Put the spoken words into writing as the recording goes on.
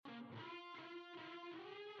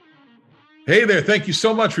Hey there. Thank you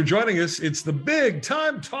so much for joining us. It's the Big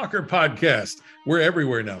Time Talker podcast. We're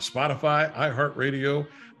everywhere now. Spotify, iHeartRadio,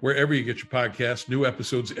 wherever you get your podcasts. New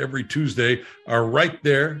episodes every Tuesday are right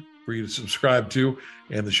there for you to subscribe to.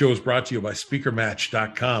 And the show is brought to you by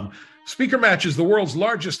SpeakerMatch.com. SpeakerMatch is the world's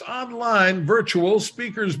largest online virtual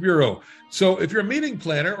speakers bureau. So if you're a meeting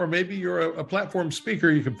planner or maybe you're a platform speaker,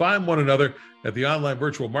 you can find one another at the online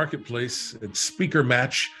virtual marketplace at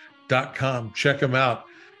SpeakerMatch.com. Check them out.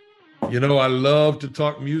 You know, I love to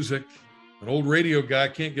talk music. An old radio guy,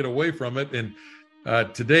 can't get away from it. And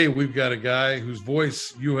today we've got a guy whose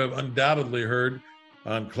voice you have undoubtedly heard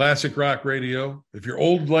on classic rock radio. If you're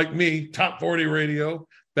old like me, top 40 radio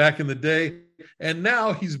back in the day. And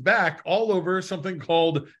now he's back all over something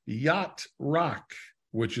called Yacht Rock,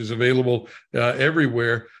 which is available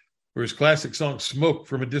everywhere, for his classic song, Smoke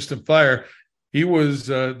from a Distant Fire. He was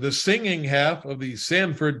the singing half of the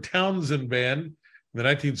Sanford-Townsend Band in the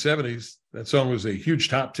 1970s. That song was a huge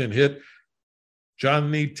top 10 hit.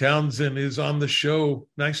 Johnny Townsend is on the show.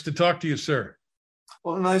 Nice to talk to you, sir.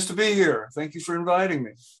 Well, nice to be here. Thank you for inviting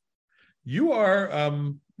me. You are,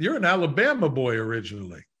 you're an Alabama boy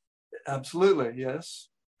originally. Absolutely, yes.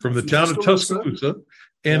 From the town of Tuscaloosa.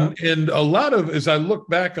 And a lot of, as I look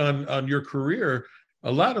back on your career,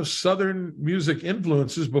 a lot of Southern music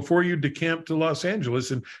influences before you decamped to Los Angeles,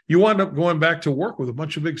 and you wound up going back to work with a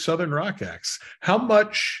bunch of big Southern rock acts. How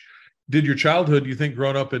much did your childhood, you think,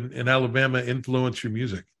 growing up in Alabama, influence your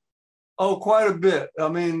music? Oh, quite a bit. I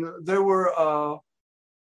mean, there were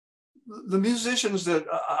the musicians that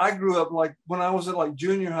I grew up, like when I was at like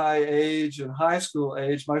junior high age and high school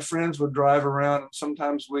age, my friends would drive around and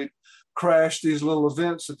sometimes we'd crash these little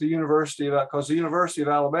events at the University of, because the University of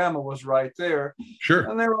Alabama was right there. Sure.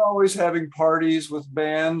 And they were always having parties with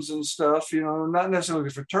bands and stuff, you know, not necessarily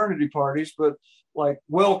fraternity parties, but like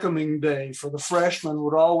welcoming day for the freshmen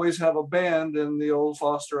would always have a band in the old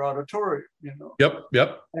Foster Auditorium, you know. Yep.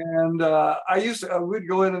 And we'd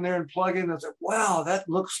go in there and plug in and say, wow, that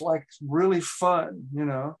looks like really fun, you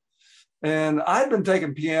know. And I'd been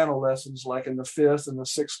taking piano lessons like in the 5th and the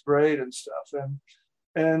 6th grade and stuff.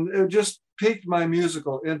 And it just piqued my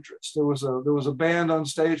musical interest. There was a band on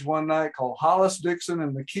stage one night called Hollis Dixon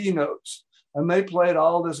and the Keynotes, and they played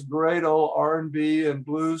all this great old R&B and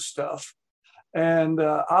blues stuff. And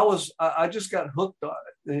I just got hooked on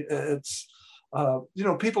it. It's you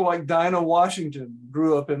know, people like Dinah Washington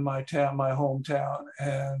grew up in my hometown,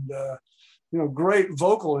 and you know, great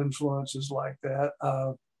vocal influences like that.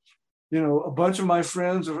 You know, a bunch of my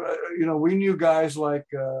friends, you know, we knew guys like.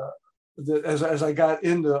 As I got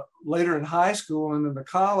into later in high school and into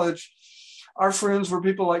college, our friends were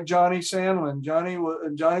people like Johnny Sandlin. Johnny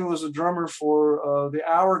was a drummer for the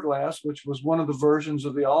Hourglass, which was one of the versions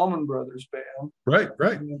of the Allman Brothers Band. Right.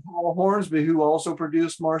 And Paul Hornsby, who also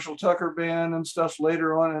produced Marshall Tucker Band and stuff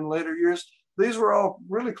later on in later years. These were all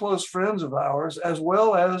really close friends of ours, as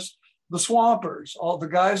well as the Swampers, all the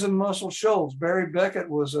guys in Muscle Shoals. Barry Beckett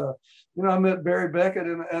was I met Barry Beckett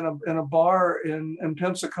in a bar in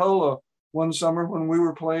Pensacola one summer when we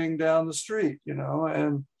were playing down the street, you know,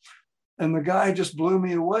 and the guy just blew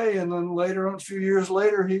me away. And then later on, a few years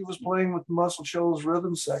later, he was playing with the Muscle Shoals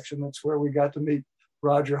rhythm section. That's where we got to meet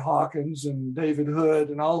Roger Hawkins and David Hood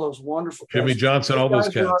and all those wonderful guys. Jimmy Johnson, all those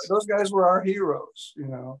cats. Those guys were our heroes, you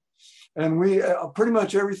know, and we pretty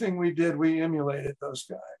much everything we did, we emulated those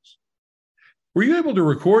guys. Were you able to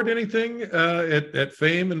record anything at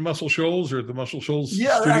Fame and Muscle Shoals or the Muscle Shoals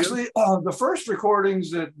studio? Actually, the first recordings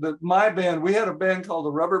that my band, we had a band called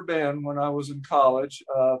the Rubber Band when I was in college.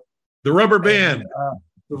 The Rubber Band.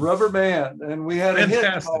 The Rubber Band. And we had a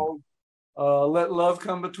hit called Let Love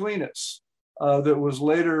Come Between Us that was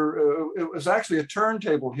later, it was actually a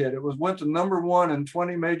turntable hit. It went to #1 in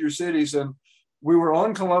 20 major cities, and we were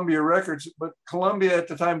on Columbia Records, but Columbia at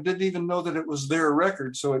the time didn't even know that it was their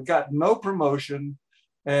record. So it got no promotion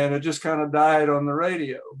and it just kind of died on the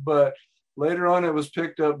radio. But later on, it was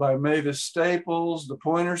picked up by Mavis Staples, the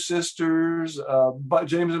Pointer Sisters,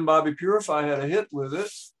 James and Bobby Purify had a hit with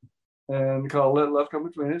it and called Let Love Come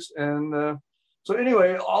Between Us. And so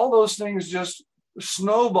anyway, all those things just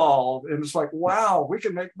snowballed. And it's like, wow, we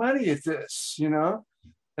can make money at this, you know?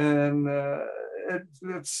 And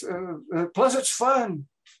it's plus it's fun.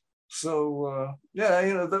 So yeah,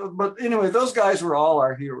 you know. But anyway, those guys were all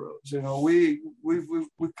our heroes. You know, we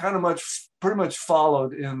pretty much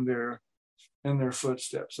followed in their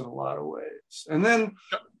footsteps in a lot of ways. And then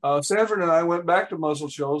Sanford and I went back to Muscle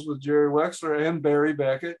Shoals with Jerry Wexler and Barry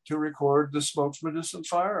Beckett to record the Smoke from a Distant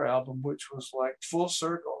Fire album, which was like full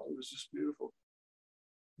circle. It was just beautiful.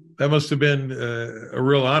 That must have been a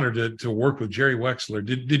real honor to work with Jerry Wexler.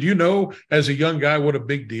 Did you know as a young guy what a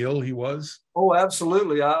big deal he was? Oh,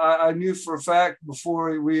 absolutely. I knew for a fact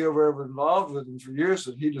before we were ever involved with him for years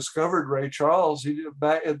that he discovered Ray Charles. He did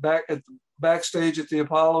backstage at the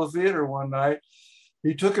Apollo Theater one night.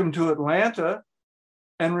 He took him to Atlanta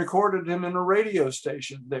and recorded him in a radio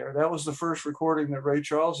station there. That was the first recording that Ray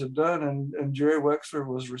Charles had done, and Jerry Wexler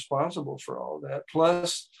was responsible for all that.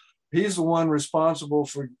 Plus, he's the one responsible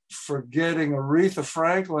for getting Aretha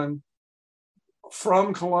Franklin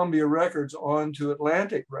from Columbia Records onto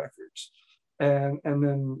Atlantic Records, and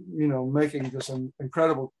then making this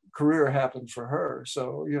incredible career happen for her.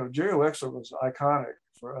 So Jerry Wexler was iconic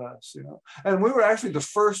for us. And we were actually the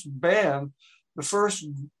first band, the first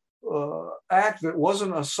act that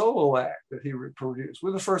wasn't a solo act that he produced.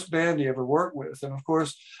 We're the first band he ever worked with, and of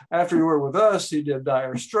course, after he worked with us, he did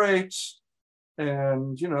Dire Straits.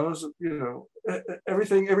 And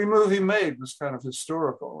everything, every move he made was kind of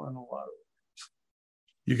historical in a lot of ways.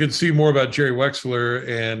 You can see more about Jerry Wexler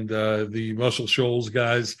and the Muscle Shoals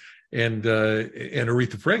guys and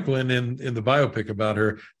Aretha Franklin in the biopic about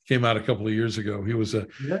her. Came out a couple of years ago. He was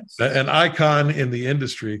an icon in the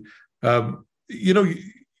industry.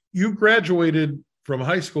 You graduated from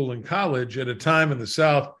high school and college at a time in the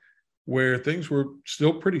South where things were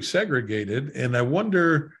still pretty segregated, and I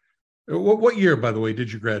wonder. What year, by the way,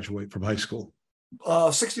 did you graduate from high school?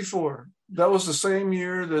 64. That was the same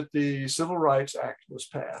year that the Civil Rights Act was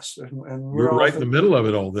passed. And we're right in the middle of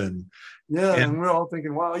it all then. Yeah, and we're all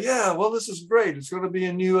thinking, wow, this is great. It's going to be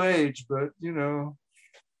a new age, but, here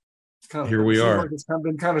we are. Like it's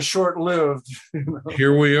been kind of short-lived.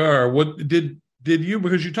 Here we are. What did you,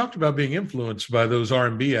 because you talked about being influenced by those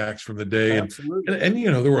R&B acts from the day, and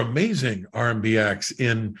there were amazing R&B acts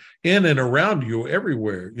in and around you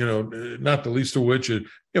everywhere, not the least of which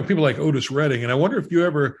people like Otis Redding. And I wonder if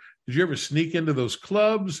did you ever sneak into those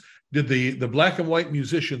clubs? Did the black and white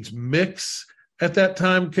musicians mix at that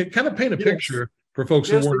time? Kind of paint a picture for folks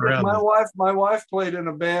who weren't around. My wife played in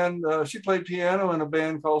a band. She played piano in a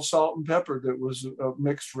band called Salt and Pepper that was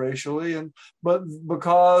mixed racially, but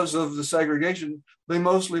because of the segregation, they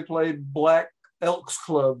mostly played black Elks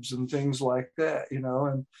clubs and things like that.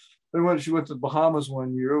 And she went to the Bahamas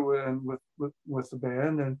one year with the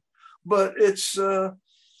band, but it's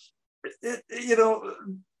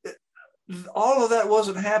all of that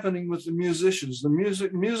wasn't happening with the musicians. The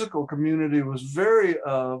musical community was very.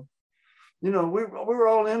 We were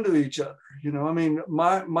all into each other.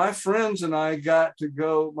 My friends and I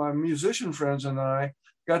my musician friends and I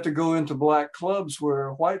got to go into black clubs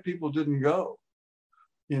where white people didn't go,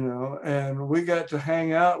 and we got to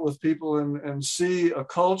hang out with people and see a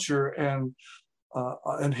culture and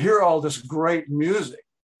hear all this great music.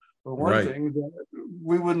 For one thing, that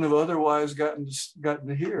we wouldn't have otherwise gotten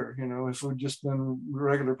to hear, if we'd just been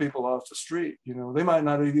regular people off the street. They might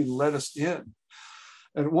not have even let us in.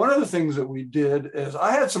 And one of the things that we did is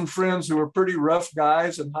I had some friends who were pretty rough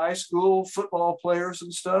guys in high school, football players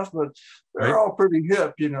and stuff, but they're all pretty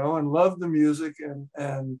hip, and loved the music.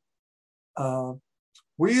 And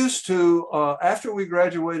we used to, after we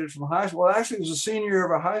graduated from high school, well, actually it was a senior year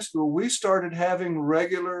of our high school, we started having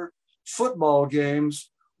regular football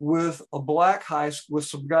games with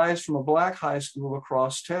some guys from a black high school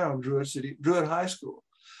across town, Druid High School.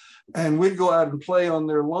 And we'd go out and play on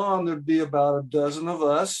their lawn. There'd be about a dozen of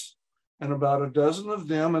us and about a dozen of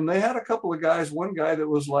them. And they had a couple of guys, one guy that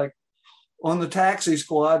was like on the taxi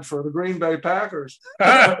squad for the Green Bay Packers.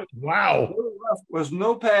 Wow. Was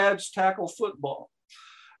no pads, tackle football.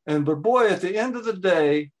 But boy, at the end of the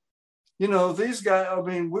day, these guys,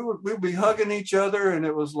 we'd be hugging each other, and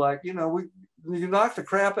it was like, you knock the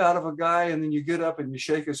crap out of a guy and then you get up and you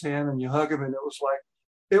shake his hand and you hug him. And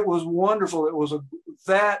it was wonderful. It was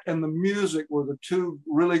that and the music were the two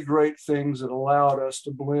really great things that allowed us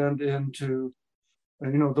to blend into,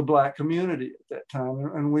 the black community at that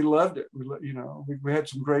time, and we loved it. We had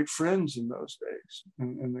some great friends in those days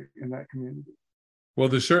in that community. Well,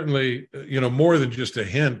 there's certainly more than just a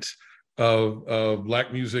hint of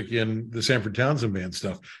black music in the Sanford-Townsend Band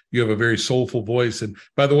stuff. You have a very soulful voice, and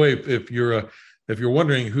by the way, if you're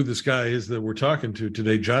wondering who this guy is that we're talking to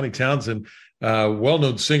today, Johnny Townsend.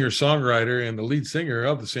 Well-known singer-songwriter and the lead singer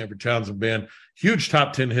of the Sanford-Townsend Band. Huge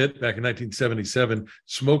top 10 hit back in 1977,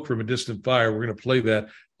 Smoke from a Distant Fire. We're going to play that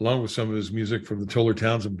along with some of his music from the Toller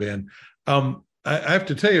Townsend Band. I have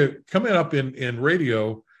to tell you, coming up in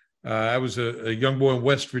radio, I was a young boy in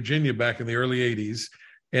West Virginia back in the early 80s,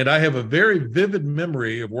 and I have a very vivid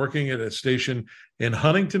memory of working at a station in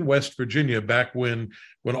Huntington, West Virginia, back when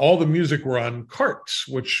all the music were on carts,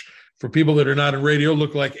 which for people that are not in radio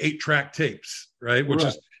look like 8-track tapes, right? Which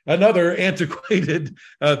is another antiquated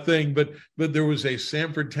thing, but there was a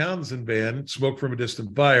Sanford-Townsend Band, Smoke from a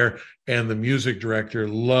Distant Fire, and the music director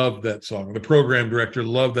loved that song. The program director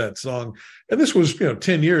loved that song. And this was,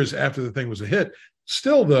 10 years after the thing was a hit.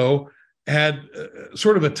 Still, though, had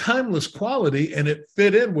sort of a timeless quality, and it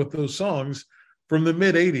fit in with those songs from the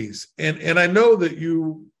mid 80s. And I know that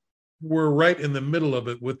you were right in the middle of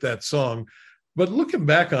it with that song, but looking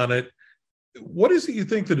back on it, what is it you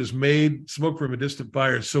think that has made Smoke from a Distant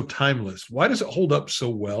Fire so timeless? Why does it hold up so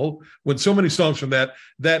well when so many songs from that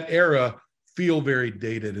era feel very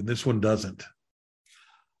dated and this one doesn't?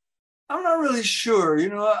 I'm not really sure.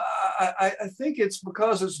 I think it's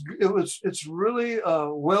because it's really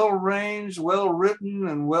well arranged, well written,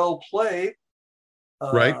 and well played.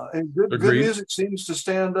 Right. And good music seems to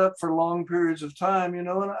stand up for long periods of time. And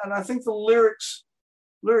I think the lyrics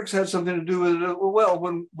had something to do with it. Well,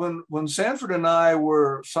 when Sanford and I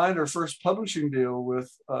signed our first publishing deal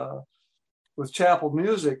with Chapel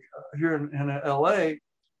Music here in LA,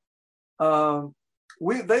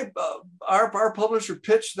 our publisher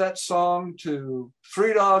pitched that song to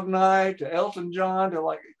Three Dog Night, to Elton John, to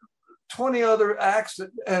like 20 other acts,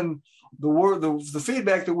 and the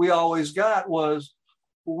feedback that we always got was,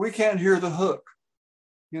 well, we can't hear the hook.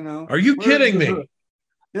 Are you kidding me?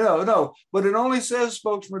 No, but it only says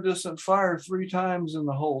 "Smoke from a Distant Fire" 3 times in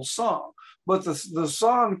the whole song. But the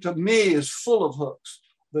song to me is full of hooks.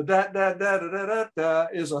 The da da da da da da da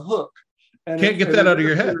is a hook. And can't get that out of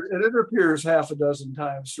your head. It appears half a dozen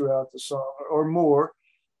times throughout the song or more,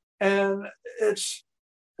 and it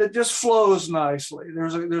just flows nicely.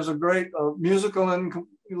 There's a great musical and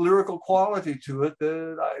lyrical quality to it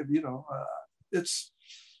that it's.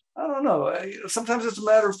 I don't know. Sometimes it's a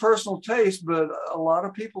matter of personal taste, but a lot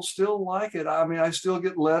of people still like it. I mean, I still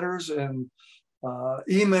get letters and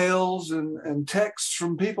emails and texts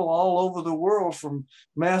from people all over the world, from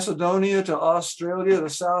Macedonia to Australia to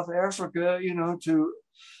South Africa,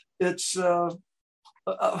 it's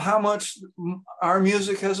how much our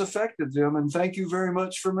music has affected them. And thank you very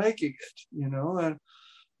much for making it,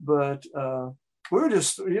 but we're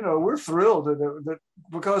just, we're thrilled that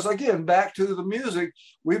because, again, back to the music,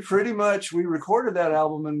 we recorded that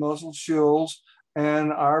album in Muscle Shoals,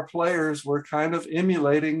 and our players were kind of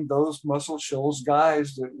emulating those Muscle Shoals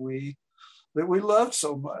guys that we loved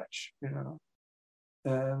so much,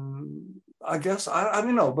 And I guess, I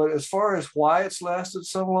don't know, but as far as why it's lasted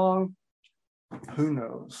so long, who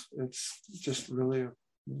knows? It's just really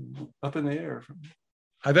up in the air for me.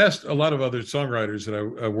 I've asked a lot of other songwriters that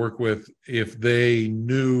I work with if they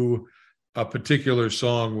knew a particular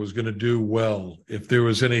song was going to do well, if there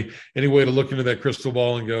was any way to look into that crystal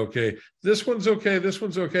ball and go, okay, this one's okay, this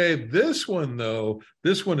one's okay. This one, though,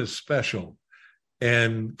 this one is special.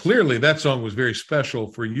 And clearly that song was very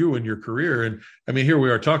special for you and your career. And I mean, here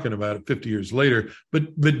we are talking about it 50 years later.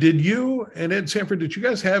 But did you and Ed Sanford, did you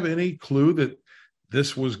guys have any clue that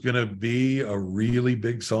this was going to be a really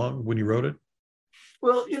big song when you wrote it?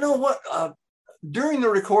 Well, you know what? During the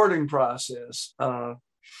recording process, the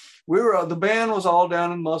band was all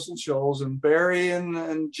down in Muscle Shoals, and Barry Beckett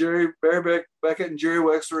and Jerry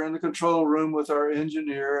Wexler were in the control room with our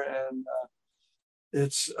engineer, and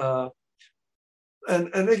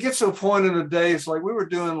and it gets to a point in the day, it's like we were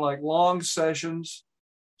doing like long sessions.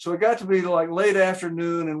 So it got to be like late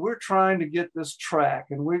afternoon, and we're trying to get this track.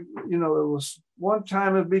 And it was one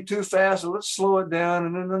time it'd be too fast, so let's slow it down.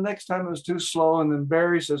 And then the next time it was too slow. And then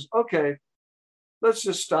Barry says, okay, let's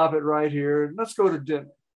just stop it right here. And let's go to dinner.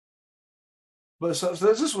 But so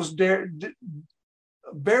this was, Barry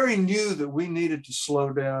knew that we needed to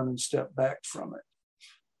slow down and step back from it.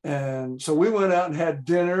 And so we went out and had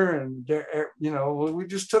dinner, and we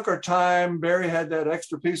just took our time. Barry had that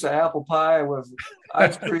extra piece of apple pie with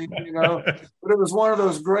ice cream, but it was one of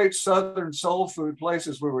those great Southern soul food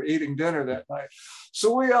places we were eating dinner that night.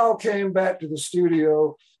 So we all came back to the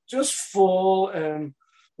studio just full, and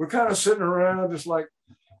we're kind of sitting around just like,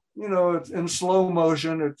 in slow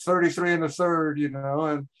motion at 33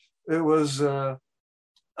 1/3, and it was,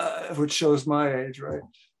 which shows my age, right?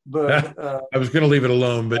 But I was going to leave it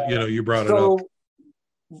alone, but you brought it up.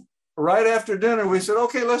 Right after dinner, we said,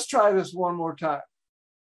 okay, let's try this one more time.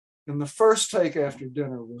 And the first take after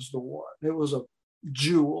dinner was the one. It was a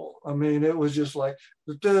jewel. I mean, it was just like,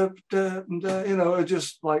 it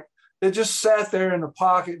just sat there in the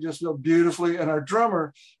pocket just so beautifully. And our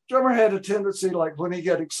drummer had a tendency, like when he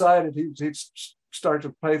got excited, he'd start to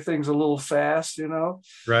play things a little fast,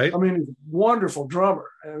 Right. I mean, he's a wonderful drummer.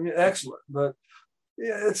 I mean, excellent. But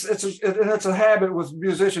Yeah, it's a habit with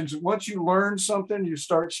musicians. Once you learn something, you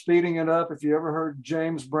start speeding it up. If you ever heard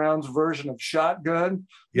James Brown's version of Shotgun,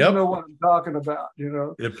 Yep. you know what I'm talking about.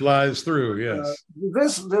 It flies through. Yes.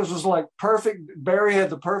 This was like perfect. Barry had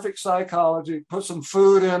the perfect psychology. Put some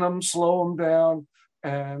food in them, slow them down,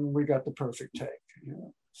 and we got the perfect take.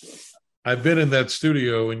 I've been in that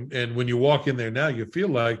studio, and when you walk in there now, you feel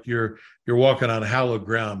like you're walking on hallowed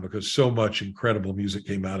ground because so much incredible music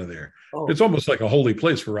came out of there. Oh, it's almost like a holy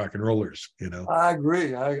place for rock and rollers, I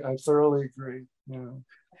agree. I thoroughly agree.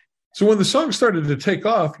 So when the song started to take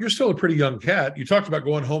off, you're still a pretty young cat. You talked about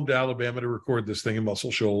going home to Alabama to record this thing in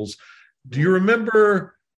Muscle Shoals. Do you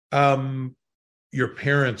remember your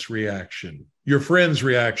parents' reaction, your friends'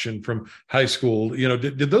 reaction from high school?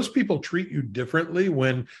 Did those people treat you differently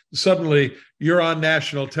when suddenly you're on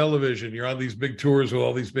national television, you're on these big tours with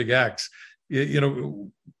all these big acts?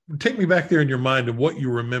 Take me back there in your mind and what you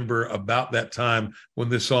remember about that time when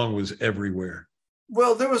this song was everywhere.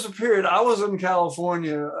 Well, there was a period I was in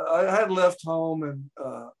California. I had left home and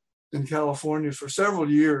in California for several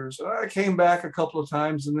years. I came back a couple of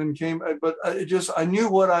times and then but I knew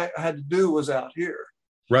what I had to do was out here.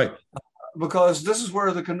 Right. Because this is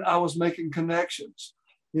where I was making connections.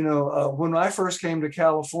 When I first came to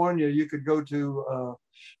California, you could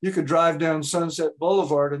drive down Sunset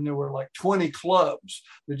Boulevard and there were like 20 clubs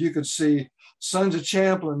that you could see. Sons of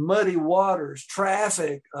Champlin, Muddy Waters,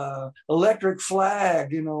 Traffic, Electric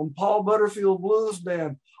Flag, Paul Butterfield Blues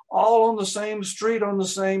Band, all on the same street on the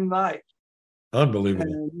same night.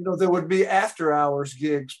 Unbelievable. And, there would be after hours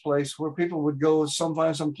gigs place where people would go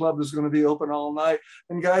find some club that's going to be open all night,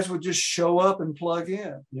 and guys would just show up and plug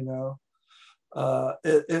in.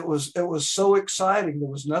 It was so exciting. There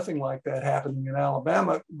was nothing like that happening in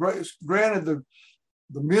Alabama. Granted, the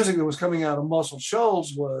music that was coming out of Muscle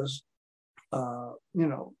Shoals was,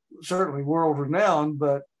 certainly world renowned,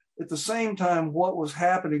 but at the same time, what was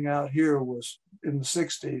happening out here was in the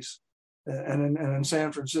 60s and in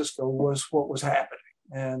San Francisco was what was happening.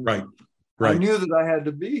 And right. I knew that I had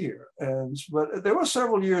to be here. But there were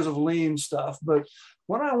several years of lean stuff. But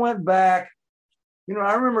when I went back,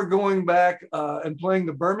 I remember going back and playing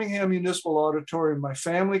the Birmingham Municipal Auditorium. My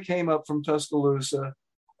family came up from Tuscaloosa.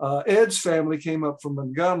 Ed's family came up from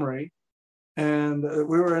Montgomery. And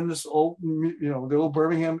we were in this old, the old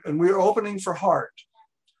Birmingham, and we were opening for Heart.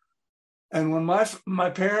 And when my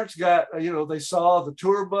parents got, they saw the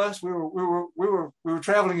tour bus, we were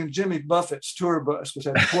traveling in Jimmy Buffett's tour bus, which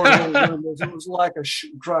had four windows. It was like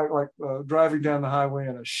driving down the highway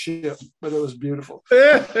in a ship, but it was beautiful.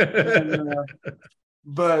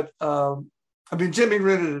 Jimmy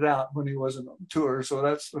rented it out when he wasn't on tour, so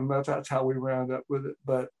that's how we wound up with it.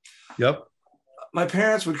 But yep. My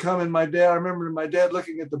parents would come, and I remember my dad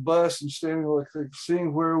looking at the bus and standing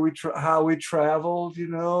seeing where how we traveled,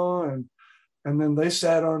 and then they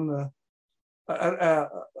sat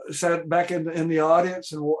sat back in the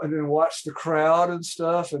audience and then watched the crowd and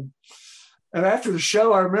stuff. And after the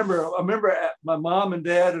show, I remember my mom and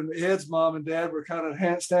dad and Ed's mom and dad were kind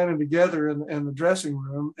of standing together in the dressing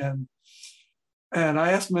room, and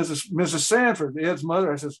I asked Mrs. Sanford, Ed's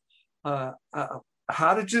mother, I says,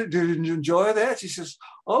 did you enjoy that? She says,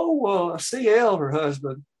 oh, well, CL, her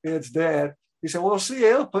husband, Ed's dad, he said, well,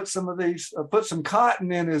 CL put some cotton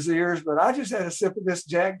in his ears, but I just had a sip of this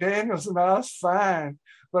Jack Daniels and I was fine.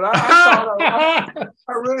 But I thought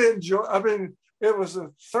I really enjoyed, it was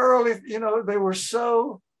a thoroughly, they were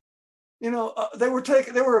so, they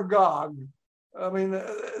were agog.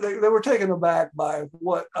 They were taken aback by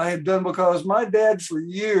what I had done, because my dad for the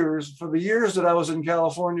years that I was in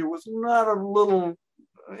California, was not a little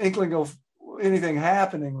inkling of anything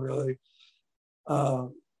happening really.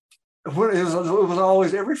 It was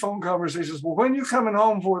always, every phone conversation was, well, when you coming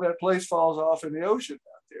home before that place falls off in the ocean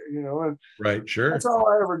out there, and right, sure. That's all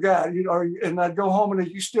I ever got. And I'd go home and, are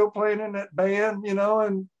you still playing in that band?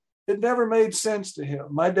 And it never made sense to him.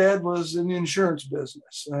 My dad was in the insurance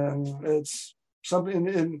business, and it's something,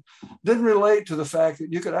 and didn't relate to the fact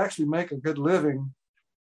that you could actually make a good living,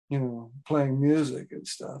 playing music and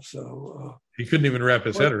stuff. So he couldn't even wrap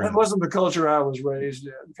his head around. That wasn't the culture I was raised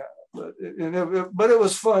in, kind of. But it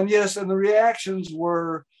was fun, yes. And the reactions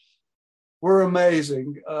were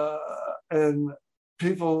amazing, and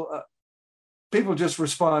people just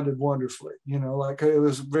responded wonderfully. It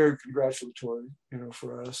was very congratulatory,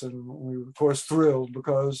 for us, and we were of course thrilled,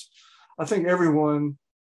 because I think everyone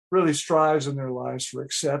really strives in their lives for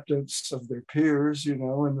acceptance of their peers,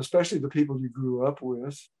 and especially the people you grew up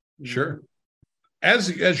with. Sure. As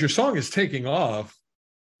your song is taking off,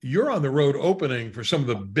 you're on the road opening for some of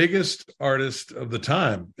the biggest artists of the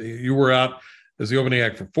time. You were out as the opening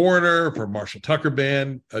act for Foreigner, for Marshall Tucker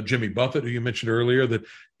Band, Jimmy Buffett, who you mentioned earlier, that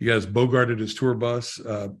you guys bogarted his tour bus.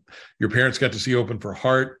 Your parents got to see open for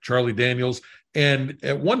Heart, Charlie Daniels. And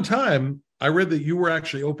at one time, I read that you were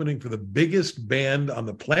actually opening for the biggest band on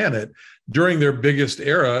the planet during their biggest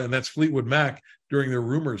era, and that's Fleetwood Mac during their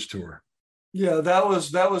Rumors tour. Yeah, that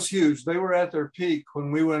was huge. They were at their peak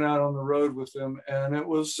when we went out on the road with them, and it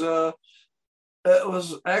was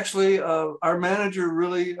actually our manager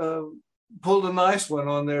really pulled a nice one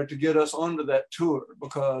on there to get us onto that tour,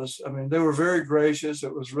 because I mean they were very gracious.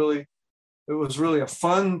 It was really a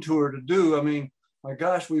fun tour to do. I mean, my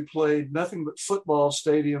gosh, we played nothing but football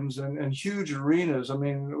stadiums and huge arenas. I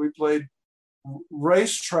mean, we played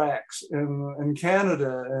racetracks in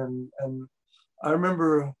Canada, and I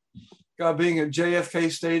remember being at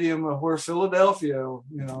JFK Stadium where Philadelphia,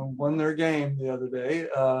 won their game the other day,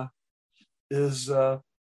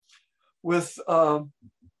 with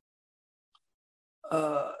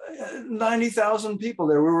 90,000 people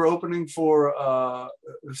there. We were opening for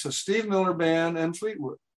Steve Miller Band and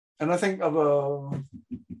Fleetwood. And I think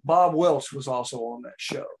Bob Welch was also on that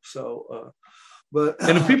show. So,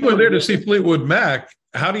 and if people are there to see Fleetwood Mac,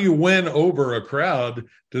 how do you win over a crowd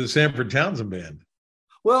to the Sanford-Townsend Band?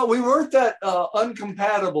 Well, we weren't that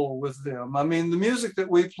uncompatible with them. I mean, the music that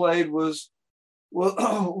we played was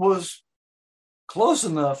close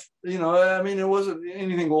enough. I mean, it wasn't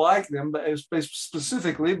anything like them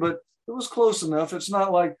specifically, but it was close enough. It's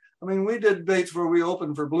not like, I mean, we did dates where we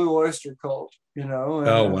opened for Blue Oyster Cult, And,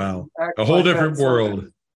 oh, wow. A whole different world.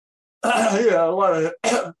 Yeah, a lot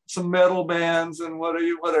of some metal bands and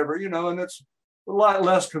whatever, and it's a lot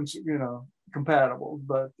less, compatible.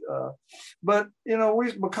 But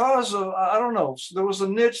because of, I don't know, there was a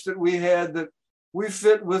niche that we had that we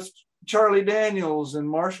fit with Charlie Daniels and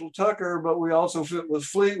Marshall Tucker, but we also fit with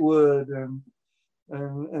Fleetwood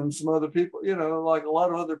and some other people, like a lot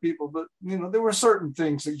of other people. But, there were certain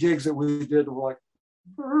things, the gigs that we did were like,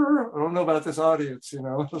 I don't know about this audience,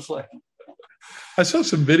 it's like. I saw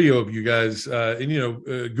some video of you guys, and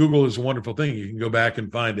Google is a wonderful thing. You can go back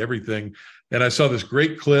and find everything. And I saw this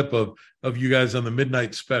great clip of you guys on the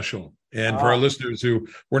Midnight Special. And for our listeners who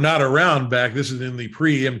were not around back, this is in the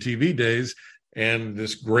pre-MTV days. And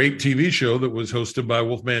this great TV show that was hosted by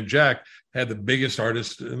Wolfman Jack had the biggest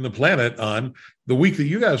artist in the planet on. The week that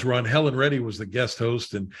you guys were on, Helen Reddy was the guest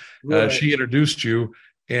host, and she introduced you.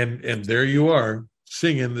 And there you are,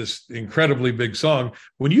 singing this incredibly big song.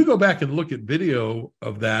 When you go back and look at video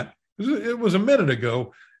of that, it was a minute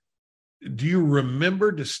ago. Do you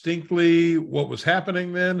remember distinctly what was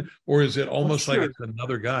happening then? Or is it almost like it's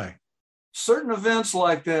another guy? Certain events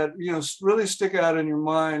like that, really stick out in your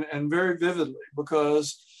mind and very vividly,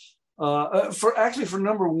 because for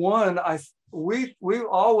number one, we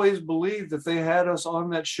always believed that they had us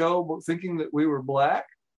on that show thinking that we were Black.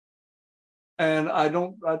 And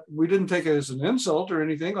we didn't take it as an insult or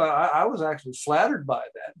anything. I was actually flattered by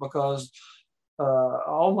that, because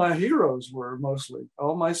all my heroes were mostly,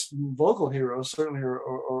 all my vocal heroes certainly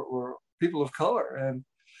were people of color. And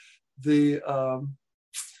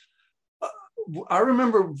I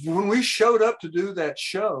remember when we showed up to do that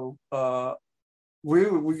show,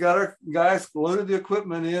 we got our guys loaded the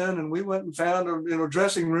equipment in, and we went and found a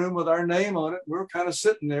dressing room with our name on it. We were kind of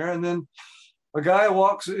sitting there, and then a guy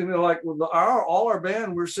walks in, all our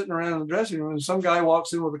band, we're sitting around in the dressing room, and some guy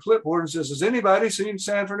walks in with a clipboard and says, "Has anybody seen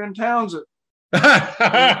Sanford and Townsend?"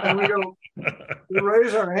 And we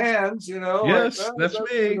raise our hands, Yes, like, that's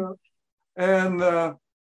me.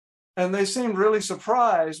 And they seemed really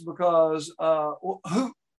surprised, because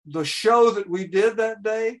the show that we did that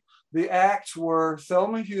day, the acts were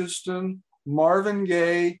Thelma Houston, Marvin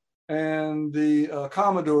Gaye, and the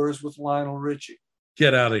Commodores with Lionel Richie.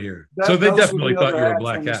 Get out of here. So they definitely thought you were a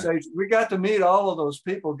Black act. We got to meet all of those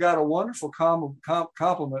people, got a wonderful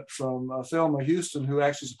compliment from Thelma Houston, who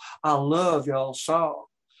actually said, "I love y'all's song."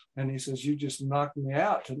 And he says, "You just knocked me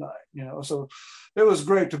out tonight." So it was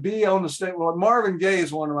great to be on the stage. Well, Marvin Gaye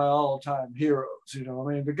is one of my all-time heroes.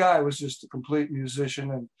 The guy was just a complete musician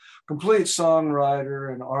and complete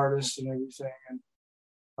songwriter and artist and everything. And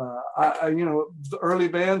the early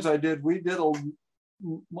bands I did, we did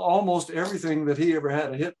almost everything that he ever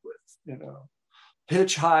had a hit with.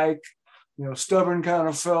 Hitchhike, Stubborn Kind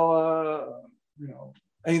of Fella,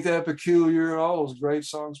 Ain't That Peculiar, all those great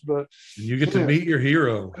songs. But you get to meet your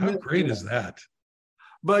hero. How great is that?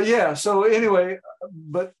 But yeah, so anyway,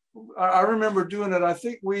 but I remember doing it. I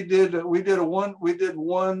think we did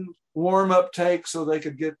one warm-up take so they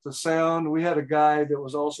could get the sound. We had a guy that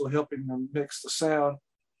was also helping them mix the sound.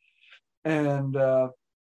 And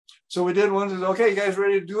So we did one. Said, okay, you guys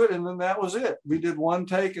ready to do it? And then that was it. We did one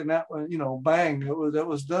take, and that one, bang, that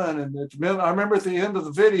was done. And I remember at the end of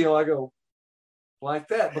the video, I go like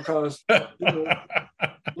that because we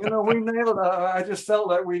nailed it. I just felt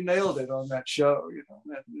like we nailed it on that show.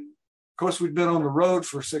 And of course, we'd been on the road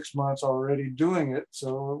for 6 months already doing it,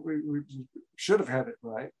 so we should have had it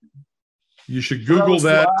right. You should Google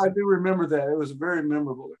that. I do remember that. It was a very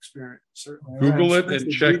memorable experience, certainly. Google it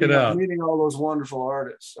and check it out. Meeting all those wonderful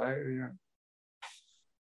artists.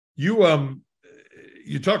 You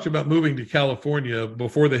talked about moving to California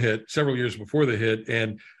before the hit, several years before the hit,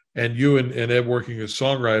 and you and Ed working as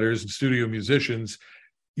songwriters and studio musicians.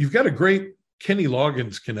 You've got a great Kenny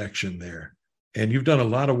Loggins connection there. And you've done a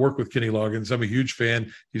lot of work with Kenny Loggins. I'm a huge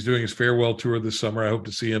fan. He's doing his farewell tour this summer. I hope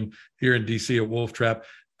to see him here in DC at Wolf Trap.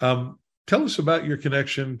 Tell us about your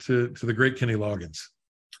connection to the great Kenny Loggins.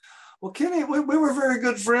 Well, Kenny, we were very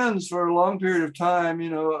good friends for a long period of time.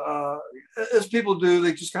 As people do,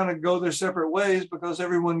 they just kind of go their separate ways because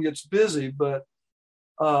everyone gets busy. But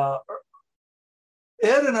Ed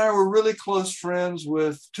and I were really close friends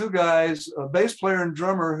with two guys, a bass player and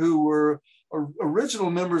drummer, who were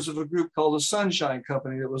original members of a group called the Sunshine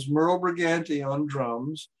Company. It was Merle Briganti on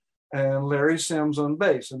drums and Larry Sims on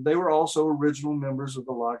bass. And they were also original members of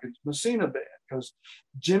the Loggins Messina Band because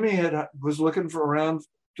Jimmy was looking around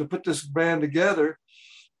to put this band together.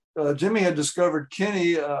 Jimmy had discovered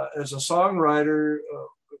Kenny as a songwriter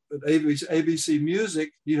at ABC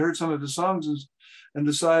Music. He'd heard some of his songs and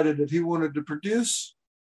decided that he wanted to produce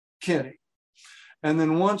Kenny. And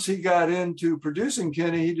then once he got into producing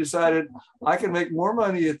Kenny, he decided, I can make more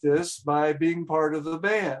money at this by being part of the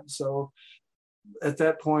band. So at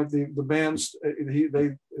that point, the band,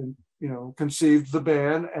 they conceived the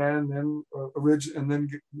band and then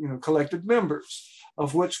collected members,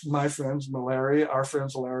 of which our friends Larry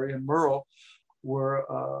and Merle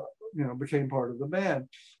became part of the band.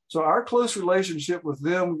 So our close relationship with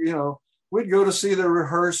them, we'd go to see their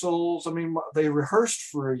rehearsals. I mean, they rehearsed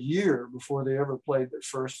for a year before they ever played their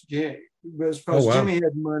first gig because Jimmy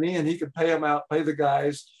had money and he could pay the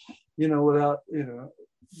guys, without,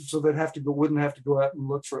 so wouldn't have to go out and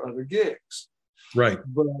look for other gigs. Right.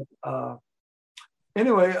 But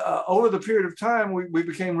anyway, over the period of time, we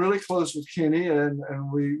became really close with Kenny and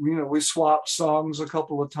we swapped songs a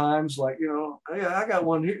couple of times, like, hey, I got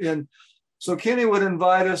one here. And so Kenny would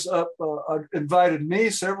invite us up, invited me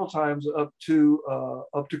several times up to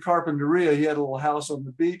Carpinteria. He had a little house on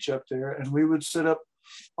the beach up there, and we would sit up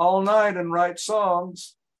all night and write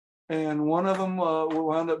songs. And one of them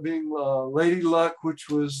wound up being Lady Luck, which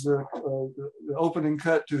was the opening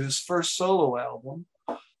cut to his first solo album.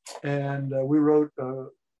 And we wrote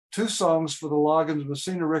 2 songs for the Loggins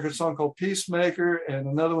Messina record, song called Peacemaker and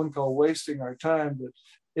another one called Wasting Our Time that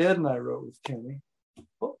Ed and I wrote with Kenny.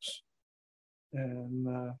 Oops.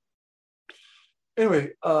 And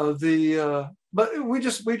anyway, but we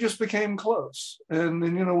just became close, and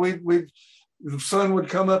then the sun would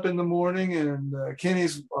come up in the morning, and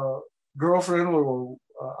Kenny's girlfriend,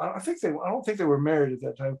 I don't think they were married at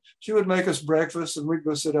that time. She would make us breakfast, and we'd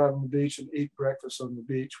go sit out on the beach and eat breakfast on the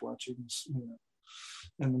beach, watching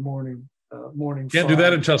in the morning. Can't do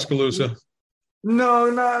that in Tuscaloosa. No,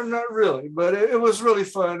 not really, but it was really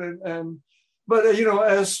fun, But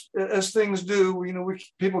as things do,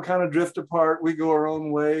 people kind of drift apart. We go our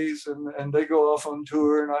own ways, and they go off on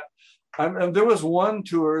tour. And there was one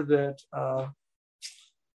tour that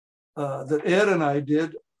Ed and I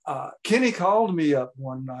did. Kenny called me up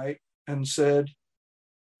one night and said,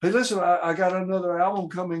 "Hey, listen, I got another album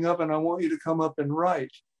coming up, and I want you to come up and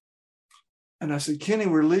write." And I said, "Kenny,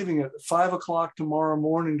 we're leaving at 5:00 tomorrow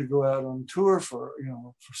morning to go out on tour for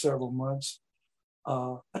several months.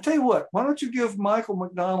 I tell you what, why don't you give Michael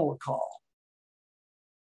McDonald a call?"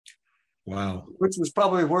 Wow. Which was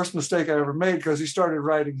probably the worst mistake I ever made, because he started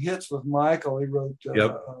writing hits with Michael. He wrote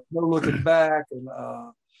No Looking Back and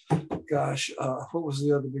what was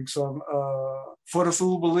the other big song? For the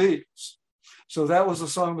Fool Believes. So that was a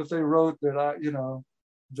song that they wrote that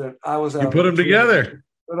I was out. You put them together.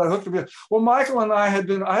 That I hooked them. Well, Michael and I had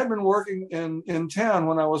been working in town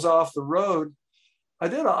when I was off the road. I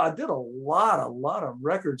did a lot of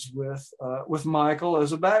records with Michael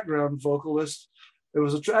as a background vocalist. It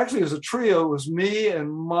was actually as a trio. It was me and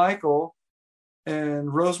Michael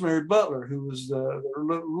and Rosemary Butler, who was the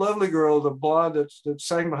lovely girl, the blonde that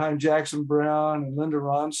sang behind Jackson Browne and Linda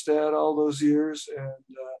Ronstadt all those years. And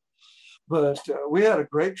but we had a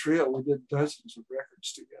great trio. We did dozens of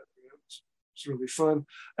records together. It was really fun.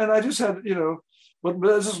 And I just had but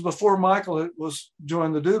this is before Michael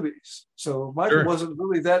joined the Doobies. So Michael wasn't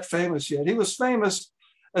really that famous yet. He was famous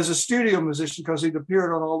as a studio musician because he'd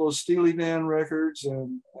appeared on all those Steely Dan records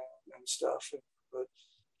and stuff,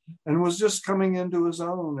 and was just coming into his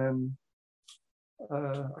own. And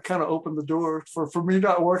I kind of opened the door for me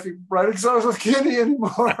not writing songs with Kenny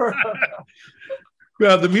anymore.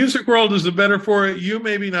 Well, the music world is the better for it. You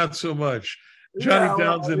maybe not so much. Johnny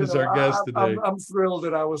Townsend is our guest today. I'm thrilled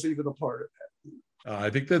that I was even a part of that. I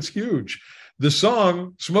think that's huge. The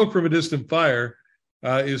song "Smoke from a Distant Fire"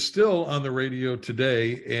 is still on the radio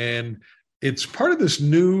today, and it's part of this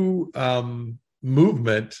new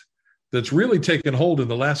movement that's really taken hold in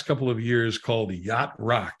the last couple of years called yacht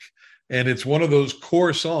rock. And it's one of those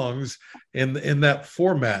core songs in that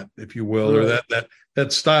format, if you will, or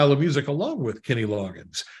that style of music, along with Kenny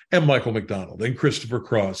Loggins and Michael McDonald and Christopher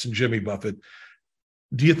Cross and Jimmy Buffett.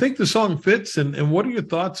 Do you think the song fits? And what are your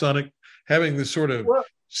thoughts on it having this sort of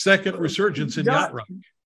second resurgence in yacht rock?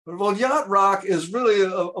 Well, yacht rock is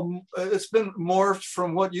really it's been morphed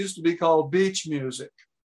from what used to be called beach music.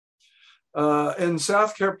 In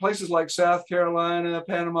places like South Carolina,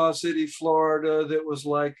 Panama City, Florida, that was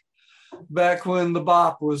like back when the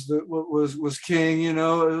bop was king. You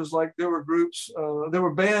know, it was like there were groups, there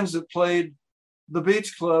were bands that played the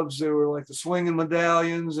beach clubs. There were like the Swinging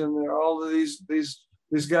Medallions, and there are all of these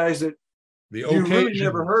guys that you really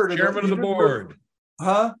never heard of. Chairman of the board,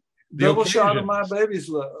 huh? Double Shot of My Baby's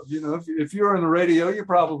Love. You know, if you're on the radio, you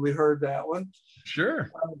probably heard that one. Sure.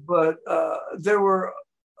 But there were.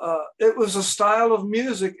 It was a style of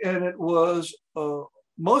music, and it was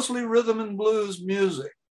mostly rhythm and blues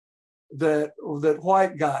music that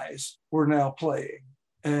white guys were now playing,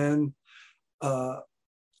 and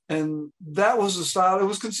that was the style. It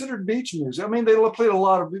was considered beach music. I mean, they played a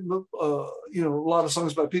lot of a lot of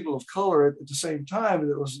songs by people of color at the same time.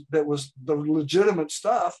 That was the legitimate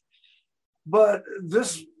stuff, but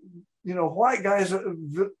this, white guys,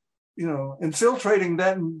 infiltrating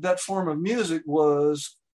that form of music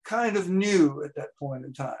was kind of new at that point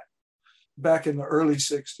in time, back in the early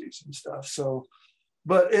 60s and stuff. So,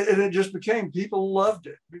 but it just became, people loved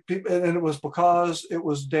it. And it was because it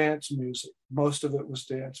was dance music. Most of it was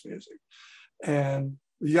dance music. And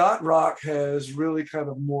yacht rock has really kind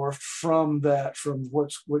of morphed from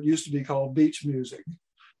what used to be called beach music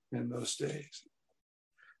in those days.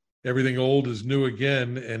 Everything old is new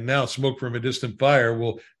again, and now "Smoke from a Distant Fire"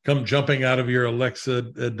 will come jumping out of your Alexa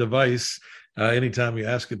device anytime you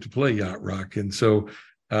ask it to play yacht rock. And so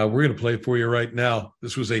we're going to play it for you right now.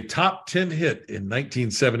 This was a top 10 hit in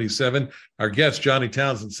 1977. Our guest, Johnny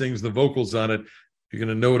Townsend, sings the vocals on it. You're going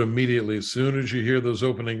to know it immediately as soon as you hear those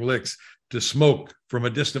opening licks to "Smoke from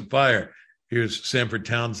a Distant Fire." Here's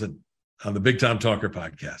Sanford-Townsend on the Big Time Talker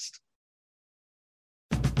podcast.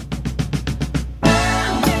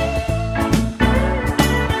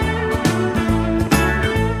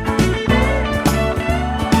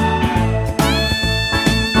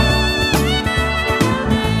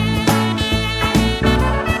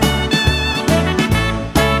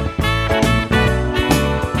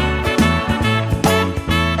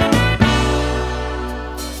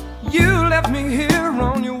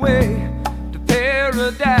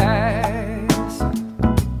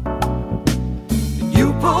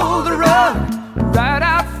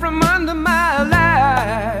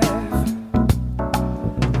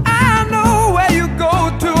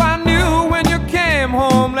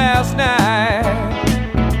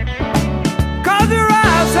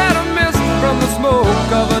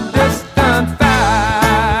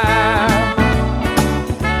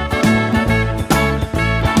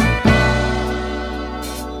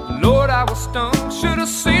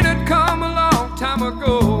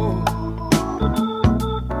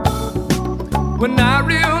 When I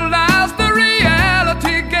realized the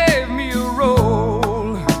reality gave me a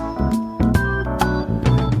roll.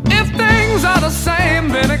 If things are the same,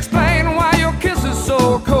 then explain why your kiss is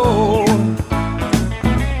so cold. And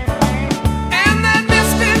that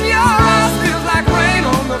mist in your eyes feels like rain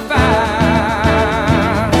on the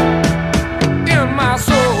fire in my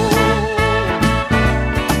soul.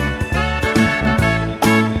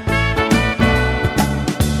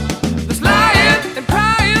 This lying and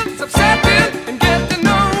crying, upsetting, and getting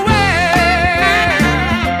nowhere.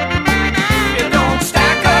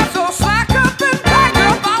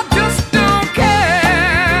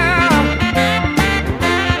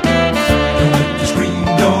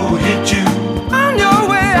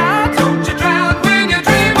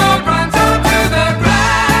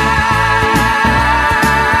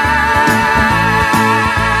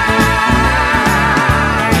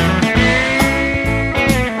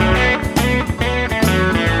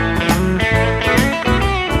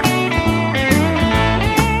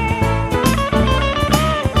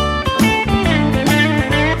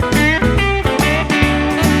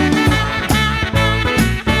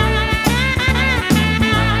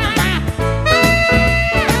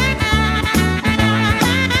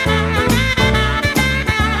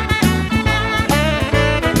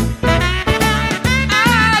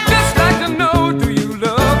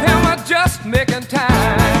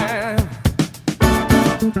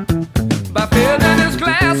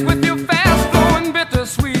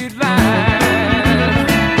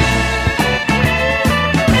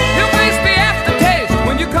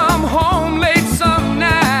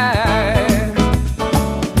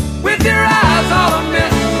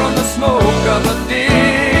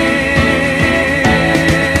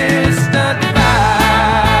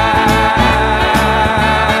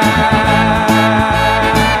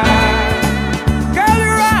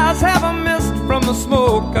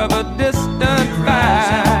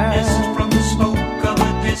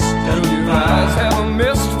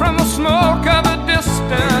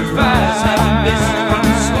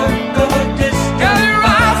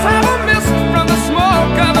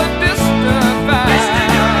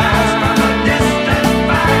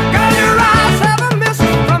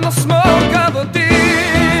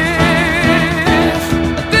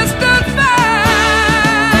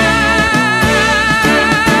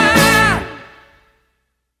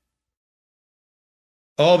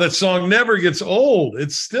 Oh, that song never gets old.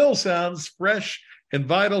 It still sounds fresh and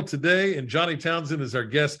vital today. And Johnny Townsend is our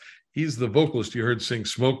guest. He's the vocalist you heard sing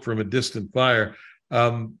Smoke from a Distant Fire.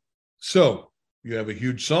 So you have a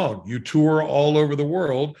huge song. You tour all over the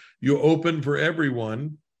world. You open for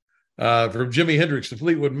everyone, from Jimi Hendrix to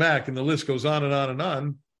Fleetwood Mac, and the list goes on and on and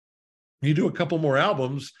on. You do a couple more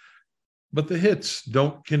albums, but the hits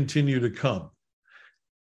don't continue to come.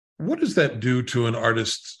 What does that do to an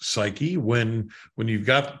artist's psyche when you've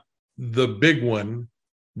got the big one,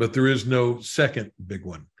 but there is no second big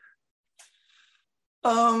one?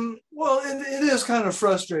 Well, it is kind of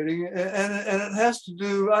frustrating, and it has to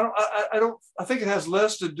do. I think it has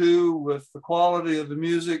less to do with the quality of the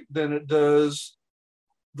music than it does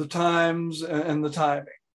the times and the timing,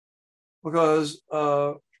 because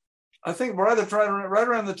I think right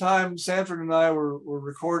around the time Sanford and I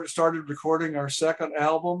started recording our second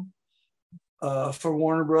album for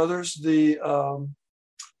Warner Brothers, the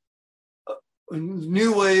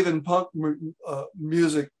new wave and punk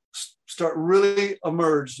music really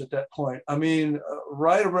emerged at that point. I mean,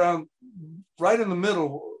 right in the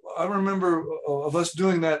middle. I remember of us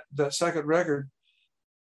doing that second record.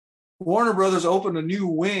 Warner Brothers opened a new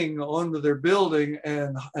wing onto their building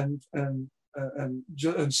and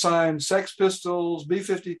signed Sex Pistols,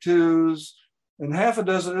 B-52s, and half a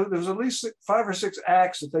dozen. There was at least 5 or 6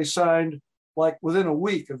 acts that they signed like within a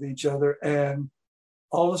week of each other, and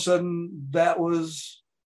all of a sudden that was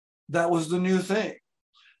the new thing.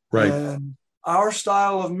 Right. And our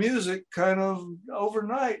style of music kind of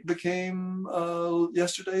overnight became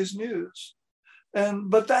yesterday's news.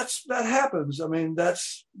 But that happens. I mean,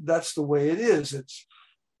 that's the way it is.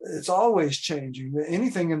 It's always changing.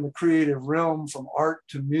 Anything in the creative realm, from art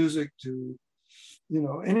to music to,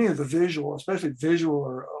 any of the visual, especially visual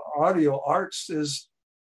or audio arts, it's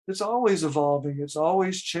always evolving. It's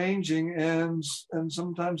always changing, and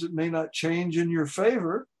sometimes it may not change in your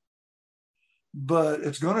favor, but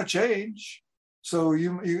it's going to change. So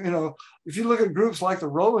if you look at groups like the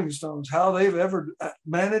Rolling Stones, how they've ever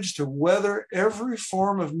managed to weather every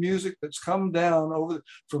form of music that's come down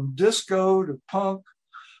from disco to punk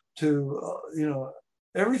to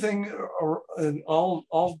everything, and all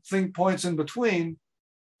points in between.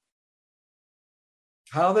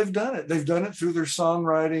 How they've done it through their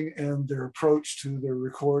songwriting and their approach to their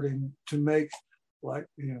recording, to make, like,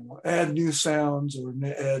 add new sounds or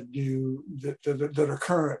add new that are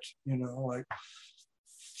current, like.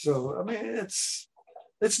 So I mean, it's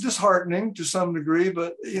disheartening to some degree,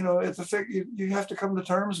 but it's a thing. You have to come to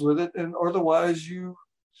terms with it, and otherwise you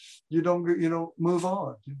don't move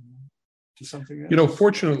on to something else.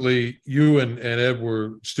 Fortunately, you and Ed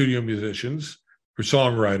were studio musicians, or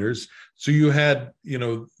songwriters, so you had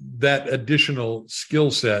that additional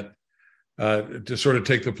skill set to sort of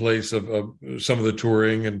take the place of some of the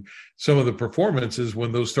touring and some of the performances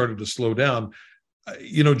when those started to slow down.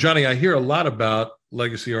 Johnny, I hear a lot about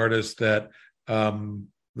legacy artists that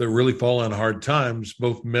really fall on hard times,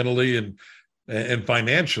 both mentally and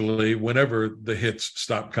financially, whenever the hits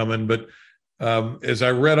stop coming. But as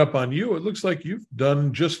I read up on you, it looks like you've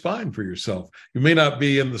done just fine for yourself. You may not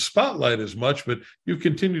be in the spotlight as much, but you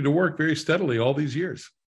continue to work very steadily all these years.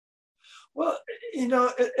 Well,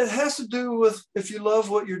 it has to do with, if you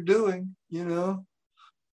love what you're doing, you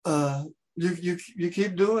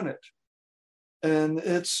keep doing it. And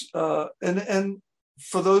it's and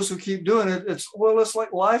for those who keep doing it, it's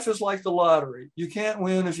like life is like the lottery. You can't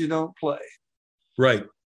win if you don't play. Right.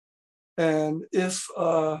 And if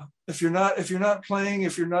you're not playing,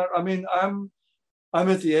 I'm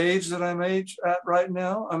at the age that I'm at right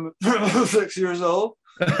now. I'm 6 years old,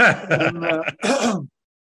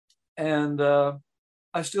 and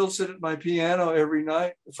I still sit at my piano every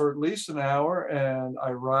night for at least an hour, and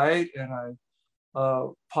I write and I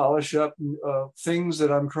polish up things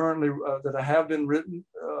that I'm currently that I have been written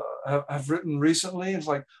have written recently. It's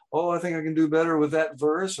like, I think I can do better with that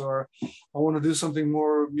verse, or I want to do something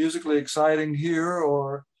more musically exciting here,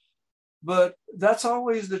 but that's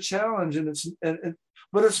always the challenge.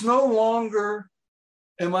 But it's no longer,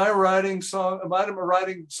 am I writing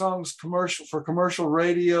songs for commercial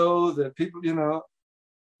radio that people,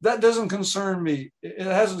 that doesn't concern me. It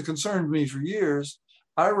hasn't concerned me for years.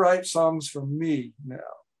 I write songs for me now,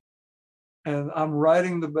 and I'm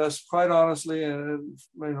writing the best, quite honestly, and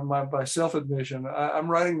by self-admission,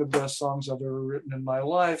 I'm writing the best songs I've ever written in my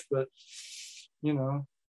life. But I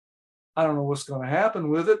don't know what's going to happen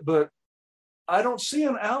with it, but I don't see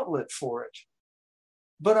an outlet for it.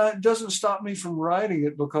 But it doesn't stop me from writing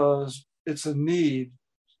it, because it's a need.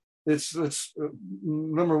 It's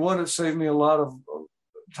number one, it saved me a lot of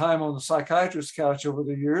time on the psychiatrist's couch over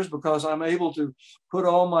the years, because I'm able to put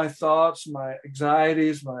all my thoughts, my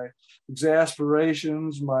anxieties, my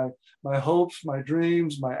exasperations, my hopes, my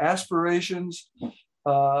dreams, my aspirations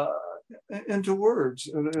into words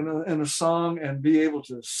in a song, and be able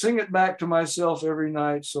to sing it back to myself every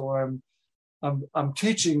night. So I'm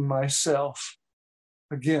teaching myself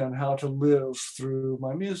again how to live through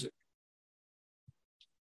my music.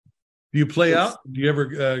 Do you play out? Do you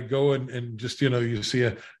ever go and just, you see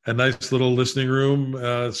a nice little listening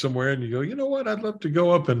room somewhere and you go, you know what, I'd love to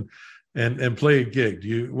go up and play a gig.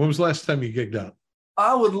 When was the last time you gigged out?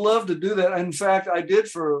 I would love to do that. In fact, I did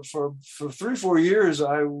for 3-4 years.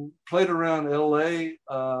 I played around LA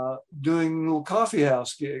doing little coffee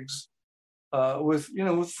house gigs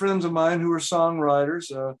with friends of mine who were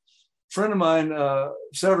songwriters. A friend of mine,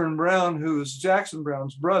 Severin Brown, who is Jackson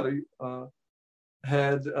Brown's brother,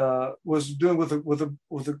 was doing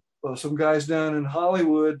with some guys down in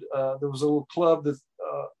Hollywood. There was a little club that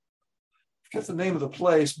I forget the name of the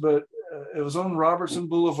place, but it was on Robertson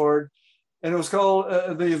Boulevard, and it was called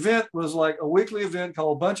the event was like a weekly event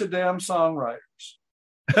called Bunch of Damn Songwriters.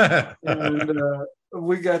 And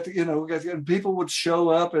we got to, and people would show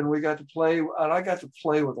up, and we got to play, and I got to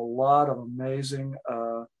play with a lot of amazing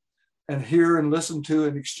and hear and listen to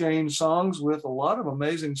and exchange songs with a lot of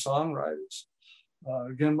amazing songwriters.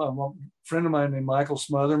 Again, a friend of mine named Michael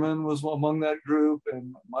Smotherman was among that group,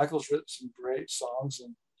 and Michael's written some great songs.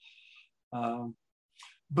 And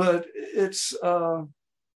but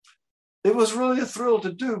it was really a thrill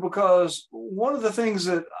to do, because one of the things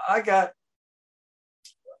that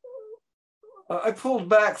I pulled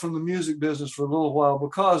back from the music business for a little while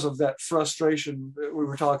because of that frustration that we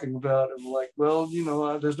were talking about, and like, well,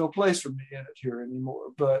 there's no place for me in it here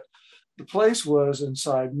anymore. But the place was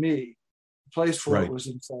inside me. Place for it was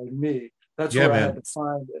inside me. That's where I had to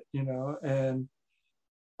find it, and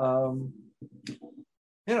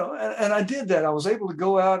and I did that. I was able to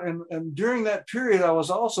go out, and during that period, I was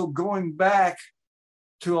also going back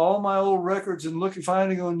to all my old records and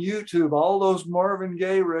finding on YouTube all those Marvin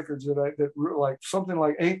Gaye records that like something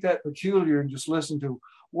like Ain't That Peculiar, and just listen to.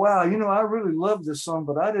 Wow, I really loved this song,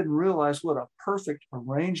 but I didn't realize what a perfect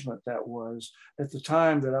arrangement that was at the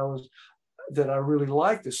time that I really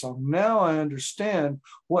liked this song. Now I understand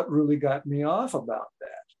what really got me off about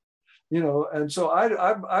that, and so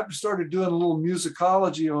I started doing a little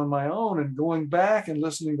musicology on my own, and going back and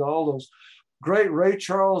listening to all those great Ray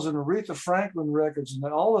Charles and Aretha Franklin records, and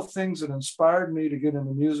all the things that inspired me to get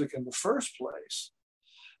into music in the first place.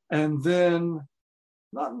 And then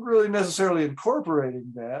not really necessarily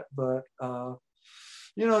incorporating that, but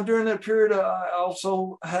during that period, I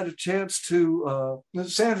also had a chance to,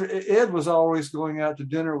 Ed was always going out to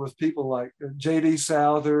dinner with people like J.D.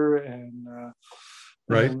 Souther and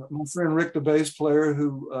my friend Rick, the bass player,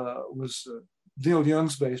 who was Neil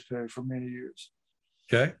Young's bass player for many years.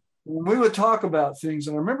 Okay. And we would talk about things.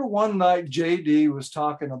 And I remember one night J.D. was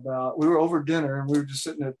talking about, we were over dinner, and we were just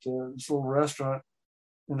sitting at this little restaurant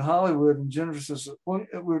in Hollywood, and Jennifer says, well,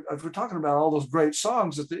 we're talking about all those great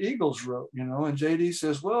songs that the Eagles wrote, and JD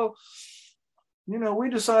says, well, we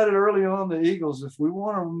decided early on, the Eagles, if we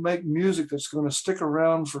want to make music that's going to stick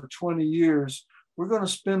around for 20 years, we're going to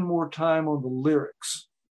spend more time on the lyrics.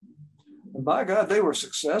 And by God, they were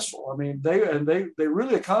successful. I mean, they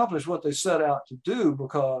really accomplished what they set out to do,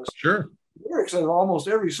 because lyrics of almost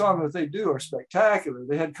every song that they do are spectacular.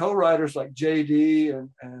 They had co-writers like J.D.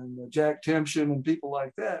 and Jack Tempchin and people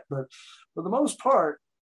like that. But for the most part,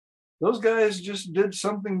 those guys just did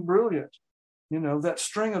something brilliant. That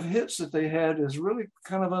string of hits that they had is really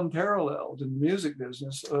kind of unparalleled in the music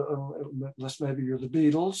business, unless maybe you're the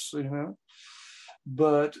Beatles,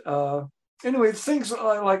 But anyway, things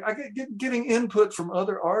like I get getting input from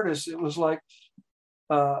other artists. It was like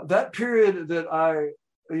that period that I,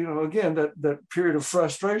 again, that period of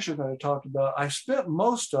frustration that I talked about, I spent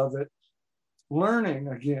most of it learning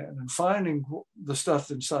again and finding the stuff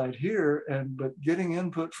inside here, but getting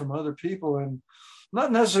input from other people, and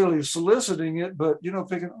not necessarily soliciting it, but,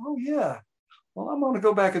 thinking, oh yeah, well, I'm going to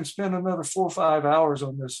go back and spend another 4 or 5 hours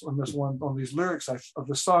on these lyrics of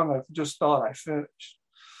the song I just thought I finished.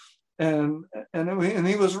 And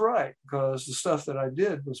he was right, because the stuff that I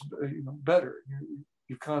did was, better.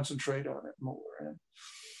 You concentrate on it more. And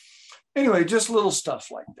anyway, just little stuff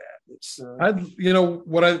like that. It's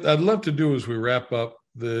what I'd love to do as we wrap up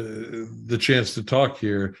the chance to talk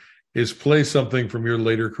here is play something from your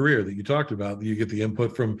later career that you talked about. You get the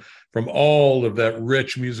input from all of that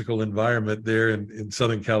rich musical environment there in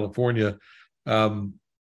Southern California.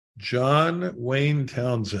 John Wayne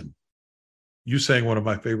Townsend, you sang one of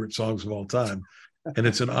my favorite songs of all time, and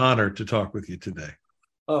it's an honor to talk with you today.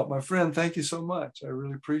 Oh, my friend, thank you so much. I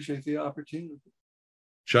really appreciate the opportunity.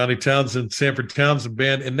 Johnny Townsend, Sanford-Townsend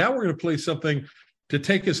Band. And now we're going to play something to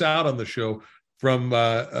take us out on the show from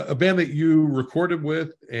a band that you recorded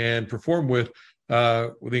with and performed with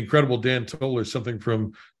the incredible Dan Toller, something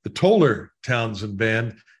from the Toller Townsend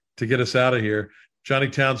Band to get us out of here. Johnny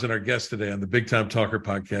Townsend, our guest today on the Big Time Talker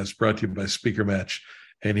podcast, brought to you by Speaker Match.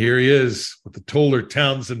 And here he is with the Toller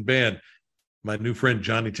Townsend Band, my new friend,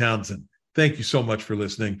 Johnny Townsend. Thank you so much for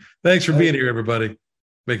listening. Thanks for being here, everybody.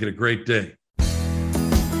 Make it a great day.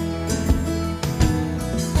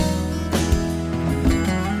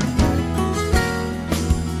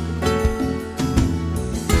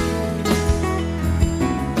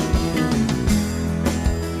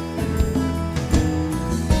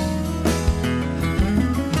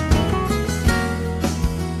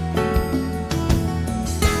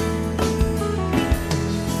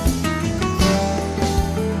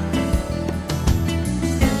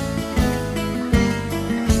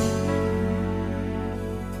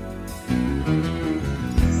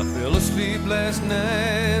 Last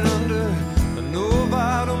night under a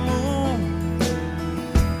no-bottom moon,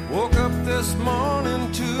 woke up this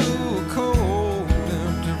morning to a cold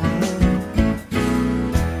empty room.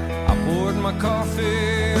 I poured my coffee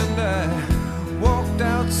and I walked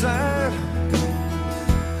outside,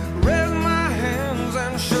 raised my hands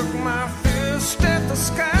and shook my fist at the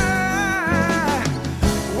sky.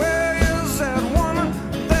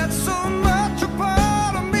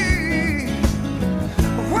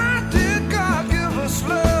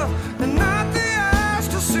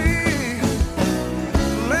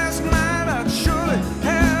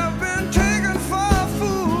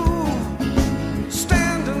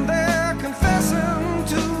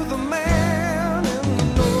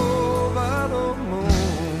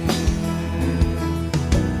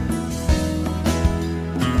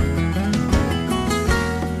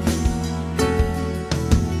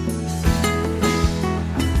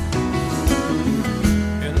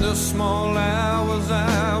 Small hours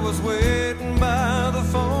I was waiting by the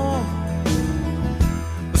phone,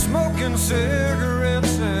 smoking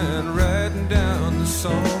cigarettes and writing down the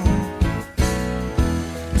song,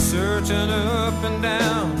 searching up and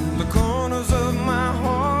down the corners of my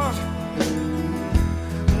heart,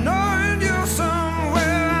 knowing you're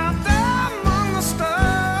somewhere out there among the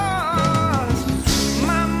stars.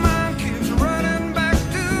 My mind keeps running back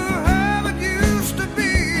to how it used to be.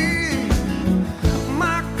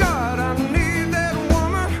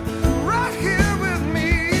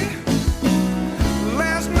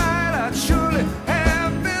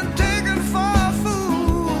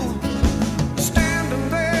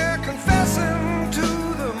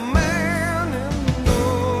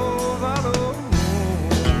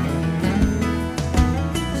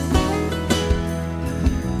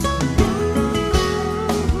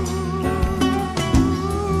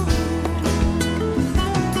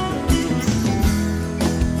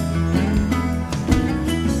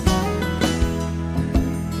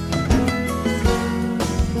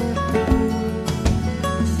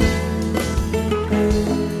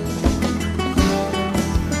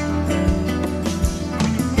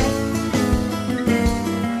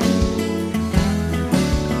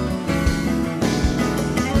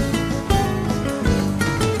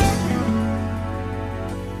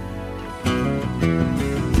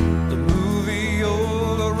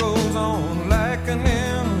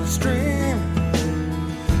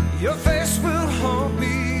 Your face will haunt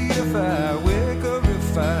me if I wake or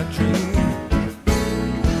if I dream.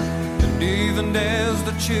 And even as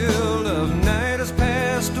the chill